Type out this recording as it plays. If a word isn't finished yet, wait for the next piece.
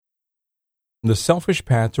The Selfish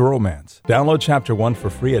Path to Romance. Download Chapter 1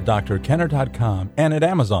 for free at drkenner.com and at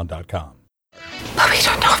amazon.com. But we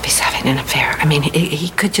don't know if he's having an affair. I mean, he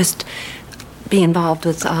could just be involved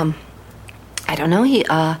with, I don't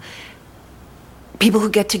know, people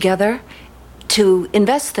who get together to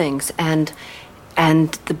invest things, and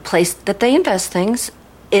the place that they invest things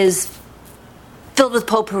is filled with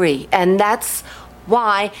potpourri, and that's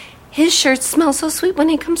why his shirts smell so sweet when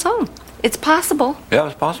he comes home. It's possible. Yeah,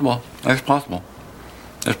 it's possible. It's possible.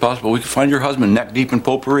 It's possible. We could find your husband neck deep in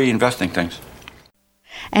potpourri investing things.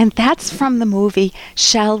 And that's from the movie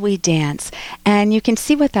Shall We Dance? And you can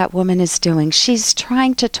see what that woman is doing. She's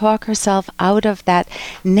trying to talk herself out of that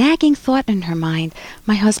nagging thought in her mind.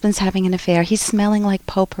 My husband's having an affair. He's smelling like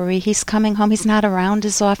potpourri. He's coming home. He's not around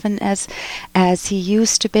as often as he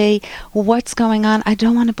used to be. What's going on? I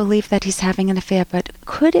don't want to believe that he's having an affair, but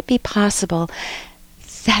could it be possible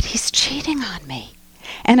that he's cheating on me?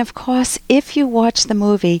 And of course, if you watch the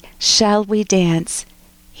movie Shall We Dance,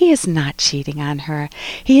 he is not cheating on her.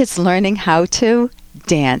 He is learning how to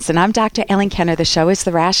dance. And I'm Dr. Ellen Kenner. The show is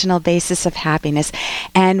The Rational Basis of Happiness.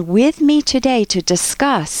 And with me today to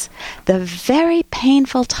discuss the very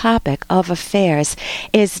painful topic of affairs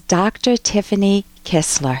is Dr. Tiffany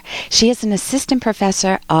Kistler. She is an assistant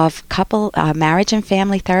professor of marriage and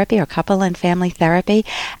family therapy, or couple and family therapy,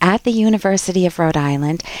 at the University of Rhode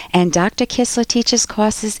Island. And Dr. Kistler teaches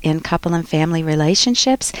courses in couple and family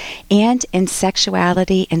relationships and in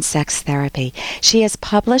sexuality and sex therapy. She has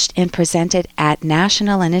published and presented at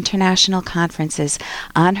national and international conferences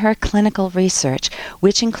on her clinical research,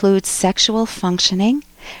 which includes sexual functioning,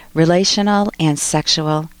 relational and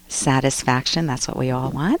sexual satisfaction, that's what we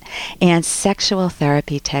all want, and sexual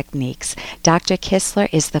therapy techniques. Dr. Kistler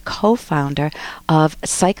is the co-founder of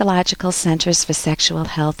Psychological Centers for Sexual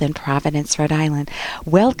Health in Providence, Rhode Island.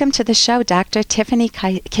 Welcome to the show, Dr. Tiffany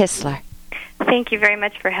Kistler. Thank you very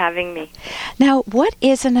much for having me. Now, what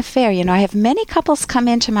is an affair? You know, I have many couples come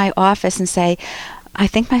into my office and say, I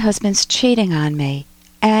think my husband's cheating on me.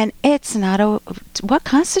 And it's not what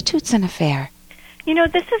constitutes an affair? You know,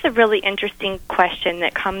 this is a really interesting question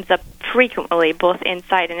that comes up frequently, both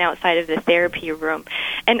inside and outside of the therapy room.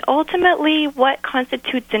 And ultimately, what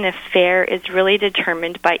constitutes an affair is really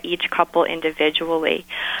determined by each couple individually.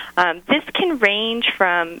 This can range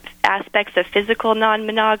from aspects of physical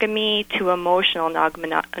non-monogamy to emotional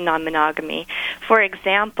non-monogamy. For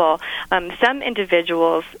example, some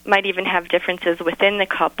individuals might even have differences within the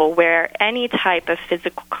couple where any type of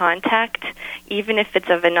physical contact, even if it's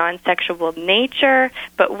of a non-sexual nature,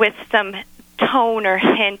 but with some tone or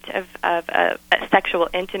hint of sexual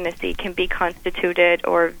intimacy, can be constituted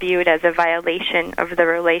or viewed as a violation of the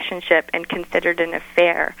relationship and considered an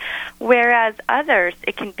affair. Whereas others,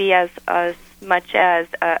 it can be as much as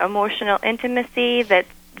emotional intimacy that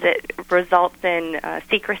results in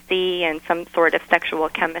secrecy and some sort of sexual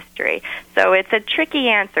chemistry. So it's a tricky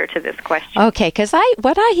answer to this question. Okay, because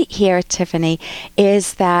what I hear, Tiffany,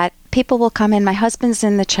 is that people will come in, my husband's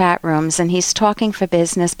in the chat rooms and he's talking for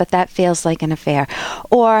business, but that feels like an affair.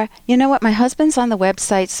 Or, you know what, my husband's on the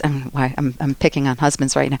websites, I'm picking on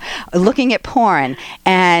husbands right now, looking at porn,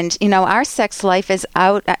 and, you know, our sex life is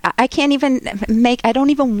out. I don't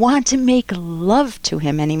even want to make love to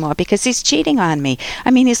him anymore because he's cheating on me.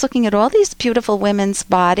 I mean, he's looking at all these beautiful women's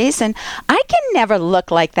bodies, and I can never look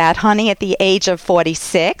like that, honey, at the age of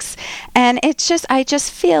 46. And I just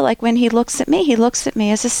feel like when he looks at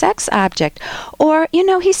me as a sex object. Or, you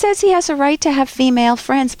know, he says he has a right to have female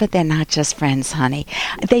friends, but they're not just friends, honey.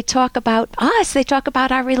 They talk about us. They talk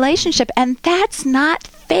about our relationship, and that's not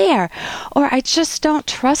fair. Or I just don't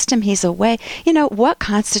trust him. He's away. You know, what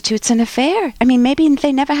constitutes an affair? I mean, maybe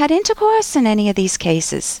they never had intercourse in any of these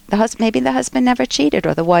cases. Maybe the husband never cheated,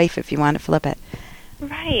 or the wife, if you want to flip it.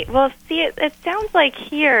 Right. Well, see, it sounds like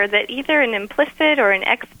here that either an implicit or an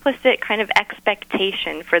explicit kind of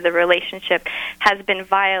expectation for the relationship has been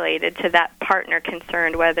violated to that partner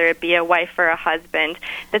concerned, whether it be a wife or a husband,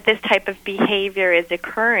 that this type of behavior is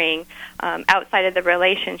occurring outside of the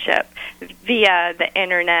relationship via the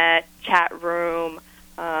internet, chat room,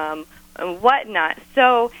 and whatnot.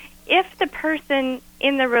 So if the person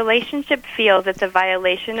in the relationship feels it's a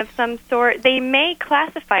violation of some sort, they may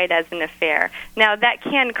classify it as an affair. Now, that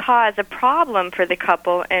can cause a problem for the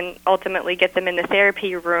couple and ultimately get them in the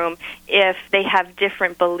therapy room if they have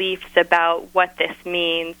different beliefs about what this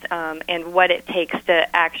means and what it takes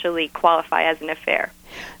to actually qualify as an affair.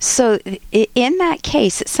 So in that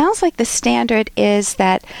case, it sounds like the standard is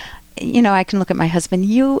that, you know, I can look at my husband,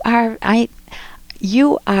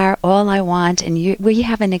 You are all I want, and we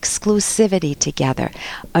have an exclusivity together,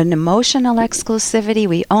 an emotional exclusivity.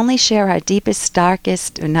 We only share our deepest,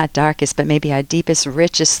 darkest, or not darkest, but maybe our deepest,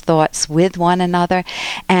 richest thoughts with one another,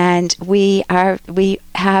 and we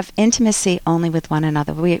have intimacy only with one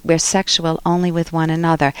another. We're sexual only with one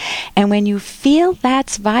another. And when you feel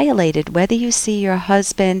that's violated, whether you see your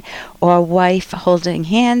husband or wife holding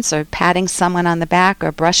hands or patting someone on the back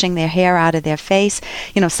or brushing their hair out of their face,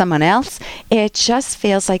 someone else, it just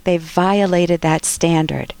feels like they violated that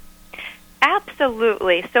standard.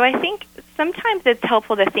 Absolutely. So I think sometimes it's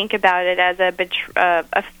helpful to think about it as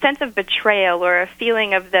a sense of betrayal or a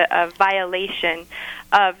feeling of the violation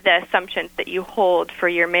of the assumptions that you hold for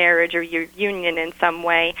your marriage or your union in some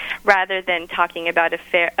way, rather than talking about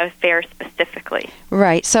affair specifically.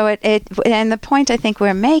 Right. So and the point I think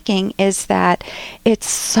we're making is that it's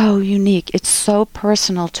so unique, it's so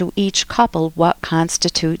personal to each couple what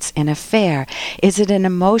constitutes an affair. Is it an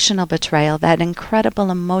emotional betrayal, that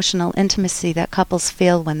incredible emotional intimacy that couples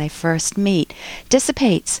feel when they first meet,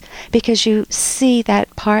 dissipates because you see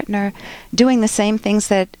that partner doing the same things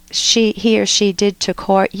that he or she did to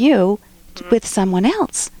court you with someone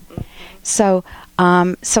else. So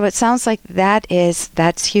it sounds like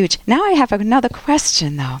that's huge. Now I have another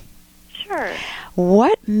question, though. Sure.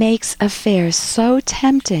 What makes affairs so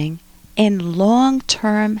tempting in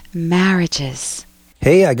long-term marriages?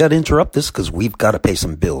 Hey, I got to interrupt this because we've got to pay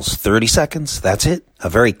some bills. 30 seconds, that's it. A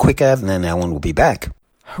very quick ad, and then Ellen will be back.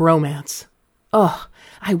 Romance. Ugh,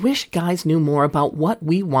 I wish guys knew more about what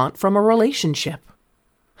we want from a relationship.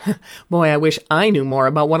 Boy, I wish I knew more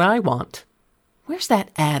about what I want. Where's that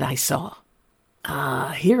ad I saw?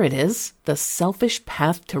 Here it is. The Selfish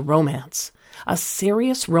Path to Romance. A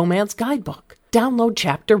serious romance guidebook. Download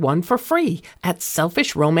Chapter 1 for free at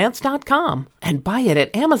selfishromance.com and buy it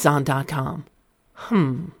at amazon.com.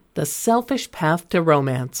 The Selfish Path to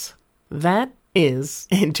Romance. That is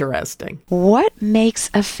interesting. What makes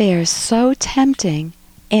affairs so tempting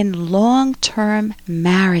in long-term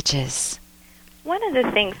marriages? One of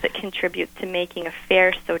the things that contributes to making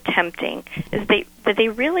affairs so tempting is that they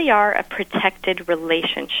really are a protected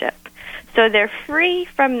relationship. So they're free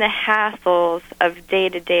from the hassles of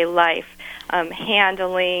day-to-day life,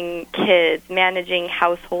 handling kids, managing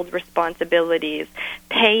household responsibilities,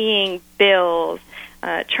 paying bills,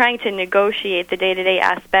 trying to negotiate the day-to-day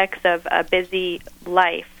aspects of a busy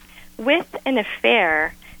life. With an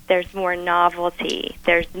affair, there's more novelty,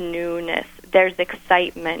 there's newness, there's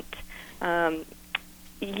excitement.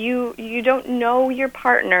 You don't know your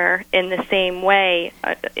partner in the same way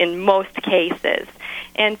in most cases.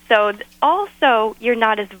 And so also you're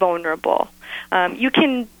not as vulnerable. You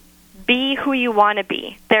can be who you want to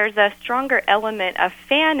be. There's a stronger element of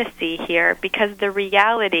fantasy here because the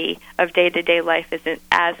reality of day-to-day life isn't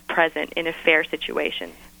as present in affair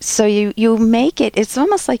situations. So you make it's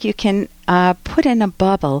almost like you can put in a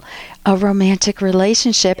bubble a romantic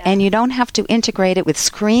relationship, and you don't have to integrate it with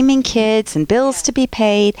screaming kids and bills to be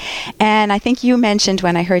paid. And I think you mentioned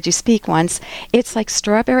when I heard you speak once, it's like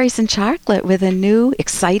strawberries and chocolate with a new,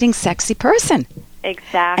 exciting, sexy person.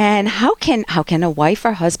 Exactly. And how can a wife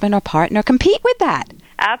or husband or partner compete with that?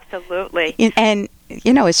 Absolutely. And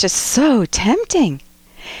it's just so tempting.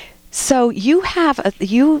 So you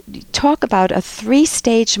talk about a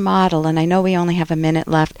 3-stage model, and I know we only have a minute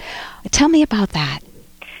left. Tell me about that.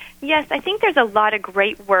 Yes, I think there's a lot of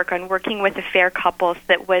great work on working with affair couples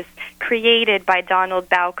that was created by Donald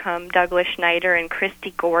Baucom, Douglas Schneider, and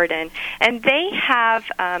Christy Gordon. And they have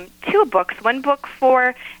 2 books, one book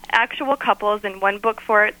for actual couples and one book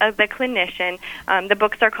for the clinician. The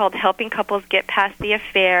books are called Helping Couples Get Past the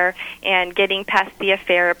Affair and Getting Past the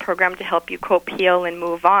Affair, a program to help you cope, heal, and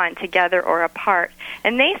move on, together or apart.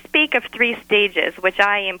 And they speak of 3 stages, which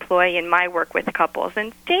I employ in my work with couples.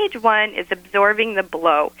 And stage 1 is absorbing the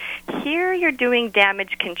blow. Here you're doing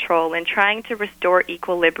damage control and trying to restore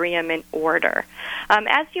equilibrium and order.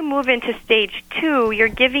 As you move into stage 2, you're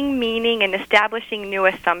giving meaning and establishing new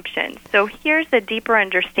assumptions. So here's a deeper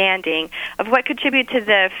understanding of what contribute to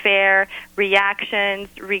the affair, reactions,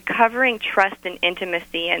 recovering trust and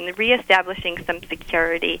intimacy, and reestablishing some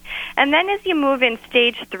security. And then as you move in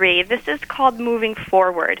stage 3, this is called moving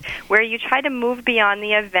forward, where you try to move beyond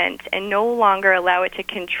the event and no longer allow it to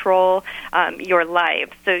control your life.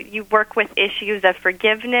 So you work with issues of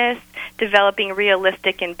forgiveness, developing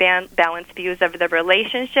realistic and balanced views of the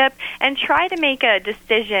relationship, and try to make a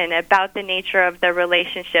decision about the nature of the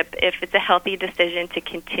relationship if it's a healthy decision to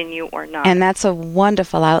continue continue or not. And that's a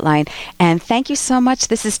wonderful outline. And thank you so much.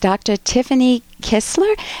 This is Dr. Tiffany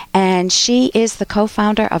Kistler, and she is the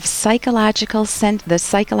co-founder of the Psychological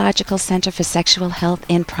Center for Sexual Health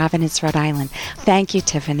in Providence, Rhode Island. Thank you,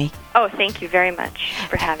 Tiffany. Oh, thank you very much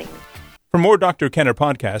for having me. For more Dr. Kenner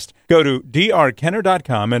podcast, go to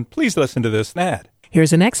drkenner.com and please listen to this ad.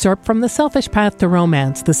 Here's an excerpt from The Selfish Path to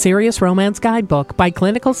Romance, the Serious Romance Guidebook by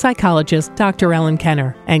clinical psychologist Dr. Ellen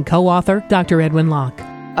Kenner and co-author Dr. Edwin Locke.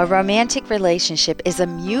 A romantic relationship is a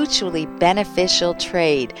mutually beneficial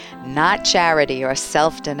trade, not charity or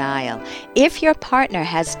self-denial. If your partner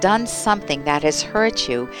has done something that has hurt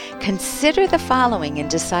you, consider the following in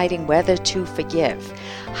deciding whether to forgive.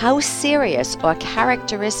 How serious or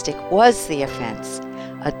characteristic was the offense?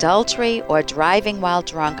 Adultery or driving while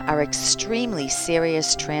drunk are extremely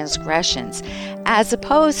serious transgressions, as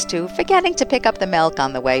opposed to forgetting to pick up the milk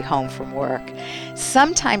on the way home from work.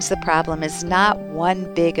 Sometimes the problem is not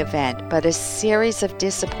one big event, but a series of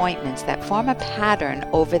disappointments that form a pattern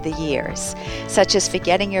over the years, such as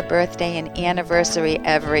forgetting your birthday and anniversary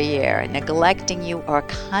every year, neglecting you, or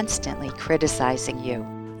constantly criticizing you.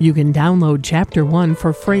 You can download Chapter 1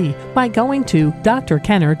 for free by going to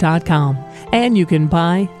drkenner.com. And you can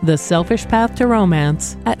buy The Selfish Path to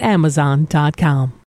Romance at amazon.com.